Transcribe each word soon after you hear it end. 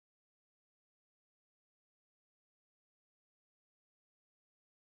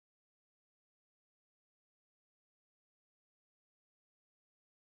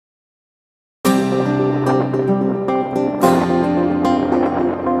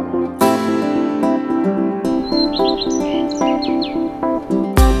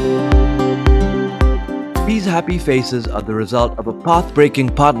happy faces are the result of a path-breaking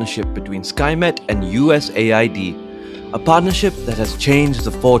partnership between Skymet and USAID, a partnership that has changed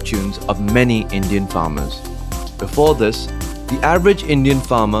the fortunes of many Indian farmers. Before this, the average Indian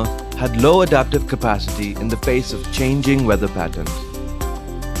farmer had low adaptive capacity in the face of changing weather patterns.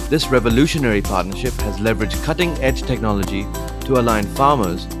 This revolutionary partnership has leveraged cutting-edge technology to align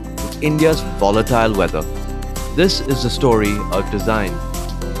farmers with India's volatile weather. This is the story of design,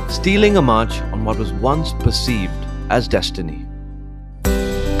 stealing a march on what was once perceived as destiny.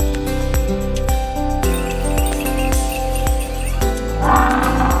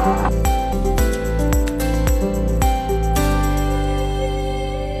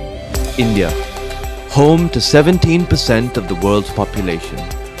 India, home to 17% of the world's population,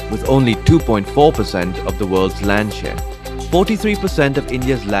 with only 2.4% of the world's land share. 43% of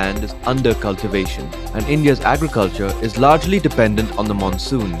India's land is under cultivation, and India's agriculture is largely dependent on the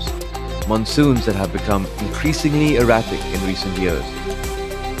monsoons that have become increasingly erratic in recent years.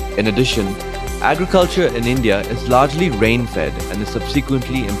 In addition, agriculture in India is largely rain-fed and is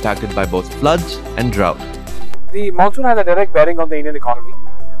subsequently impacted by both floods and drought. The monsoon has a direct bearing on the Indian economy.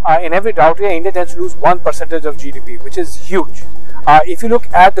 In every drought year, India tends to lose 1% of GDP, which is huge. If you look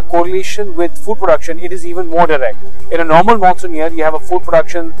at the correlation with food production, it is even more direct. In a normal monsoon year, you have a food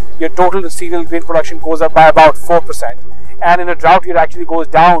production, your total cereal grain production goes up by about 4%. And in a drought year, it actually goes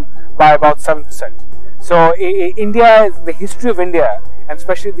down by about 7%. So India, the history of India, and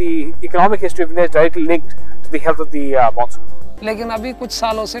especially the economic history of India, is directly linked to the health of the monsoon. लेकिन अभी कुछ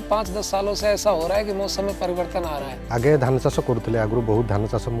सालों से 5-10 सालों से ऐसा हो रहा है कि मौसम में परिवर्तन आ रहा है. आगे धान चाष करते आगु बहुत धान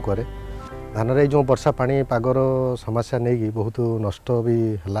चाष मु करे धान रे जो वर्षा पानी पागर समस्या नहीं बहुत नष्ट भी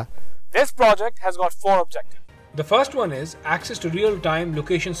हला. This project has got 4 objectives. The first one is access to real-time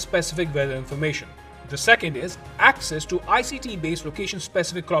location-specific weather information. The second is access to ICT-based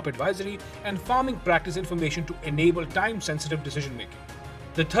location-specific crop advisory and farming practice information to enable time-sensitive decision-making.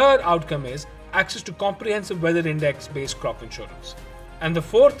 The third outcome is access to comprehensive weather index-based crop insurance. And the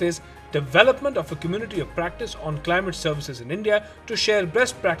fourth is development of a community of practice on climate services in India to share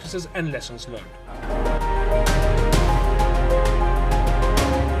best practices and lessons learned.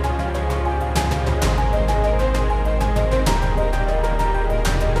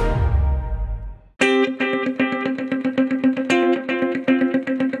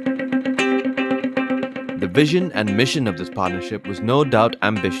 The vision and mission of this partnership was no doubt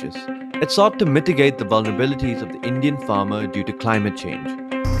ambitious. It sought to mitigate the vulnerabilities of the Indian farmer due to climate change.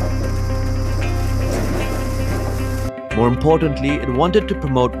 More importantly, it wanted to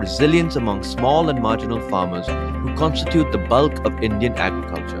promote resilience among small and marginal farmers who constitute the bulk of Indian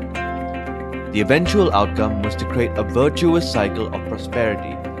agriculture. The eventual outcome was to create a virtuous cycle of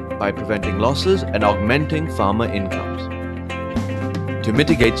prosperity by preventing losses and augmenting farmer incomes. To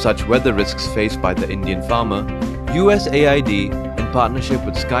mitigate such weather risks faced by the Indian farmer, USAID, in partnership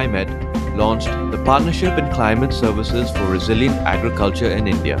with Skymet, launched the Partnership in Climate Services for Resilient Agriculture in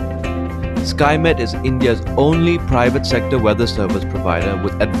India. Skymet is India's only private sector weather service provider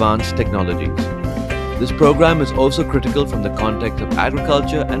with advanced technologies. This program is also critical from the context of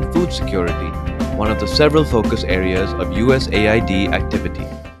agriculture and food security, one of the several focus areas of USAID activity.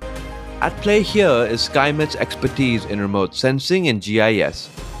 At play here is Skymet's expertise in remote sensing and GIS,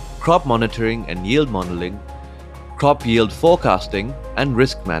 crop monitoring and yield modeling, crop yield forecasting, and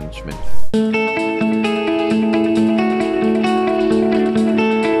risk management.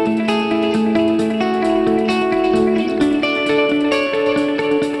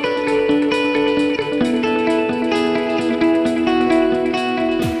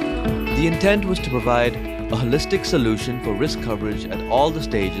 The intent was to provide a holistic solution for risk coverage at all the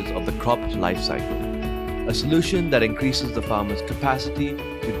stages of the crop life cycle. A solution that increases the farmer's capacity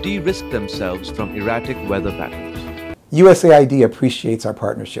to de-risk themselves from erratic weather patterns. USAID appreciates our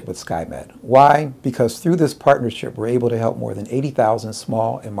partnership with Skymet. Why? Because through this partnership, we're able to help more than 80,000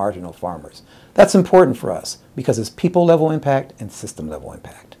 small and marginal farmers. That's important for us because it's people-level impact and system-level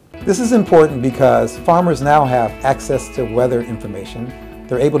impact. This is important because farmers now have access to weather information.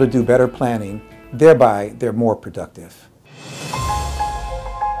 They're able to do better planning. Thereby, they're more productive.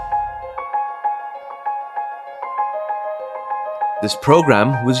 This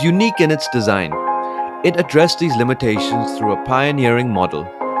program was unique in its design. It addressed these limitations through a pioneering model.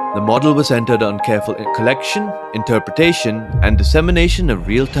 The model was centered on careful collection, interpretation, and dissemination of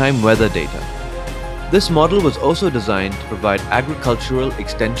real-time weather data. This model was also designed to provide agricultural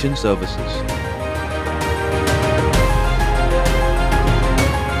extension services.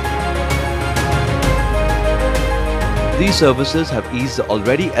 These services have eased the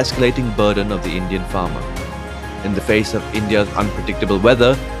already escalating burden of the Indian farmer. In the face of India's unpredictable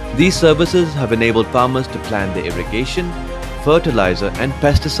weather, These services have enabled farmers to plan their irrigation, fertilizer and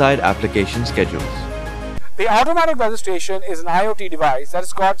pesticide application schedules. The automatic weather station is an IoT device that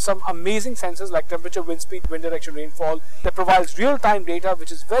has got some amazing sensors like temperature, wind speed, wind direction, rainfall that provides real-time data,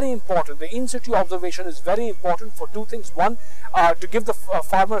 which is very important. The in-situ observation is very important for two things. One, to give the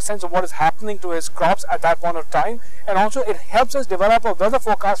farmer a sense of what is happening to his crops at that point of time, and also it helps us develop a weather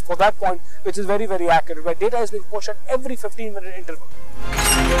forecast for that point, which is very, very accurate, where data is being pushed at every 15-minute interval.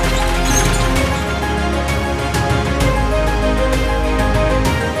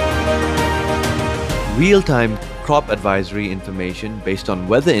 Real-time crop advisory information based on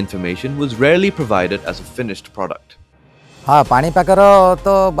weather information was rarely provided as a finished product. हाँ पानीपागर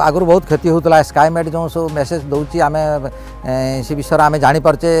तो आगु बहुत क्षति होता स्काईमेट जो सब message दूसरी आम से विषय आम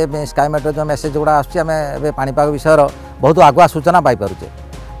जापे स्काईमेट जो मेसेज गुड़ा आसे पानीपाग विषय बहुत आगुआ सूचना पाई पारे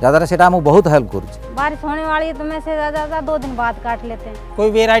जहाँद्वारा से बहुत हेल्प कर। बारिश होने वाली है तो मैसेज आ जाता है, 2 दिन बाद काट लेते हैं।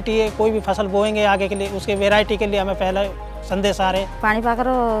 कोई वेराइटी है, कोई भी फसल बोएंगे आगे के लिए, उसके वेराइटी के लिए हमें पहले संदेश आ रहे। पानीपागर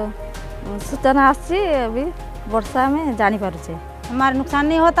सूचना अभी वर्षा में जानी पारे हमारे नुकसान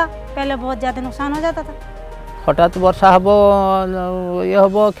नहीं होता, पहले बहुत ज़्यादा नुकसान हो जाता था। हठात वर्षा हम ये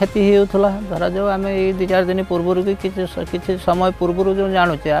हम क्षति होता धरा जाओ आम 2-4 दिन पूर्व कि समय पूर्व जो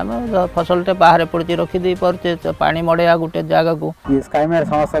जानूचे आम फसलटे बाहर पड़ी रखीदे पारे पानी मड़ेया गोटे जगह को। स्काईमेट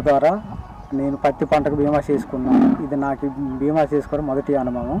संस्था द्वारा నేను పత్తి పంటకు బీమా చేసుకున్నాను। ఇది నాకు బీమా చేసుకున్న మొదటి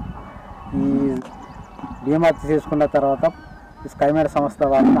అనుభవం। ఈ బీమా చేసుకున్న తర్వాత స్కైమెట్ సంస్థ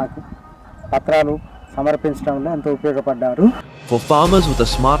వారు నాకు పత్రాలు సమర్పించడంలో ఎంతో ఉపయోగపడ్డారు। For farmers with a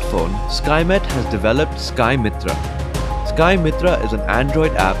smartphone, Skymet has developed Sky Mitra. Sky Mitra is an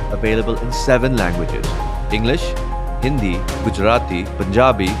Android app available in 7 languages: English, Hindi, Gujarati,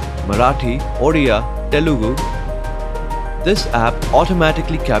 Punjabi, Marathi, Oriya, Telugu. This app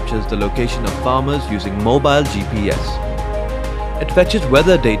automatically captures the location of farmers using mobile GPS. It fetches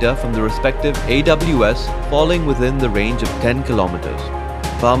weather data from the respective AWS falling within the range of 10 kilometers.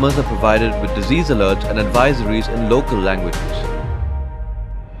 Farmers are provided with disease alerts and advisories in local languages.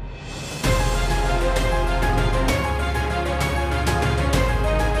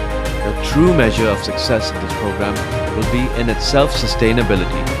 The true measure of success of this program will be in its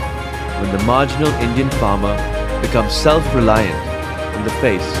self-sustainability, when the marginal Indian farmer becomes self-reliant in the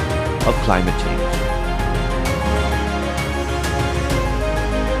face of climate change.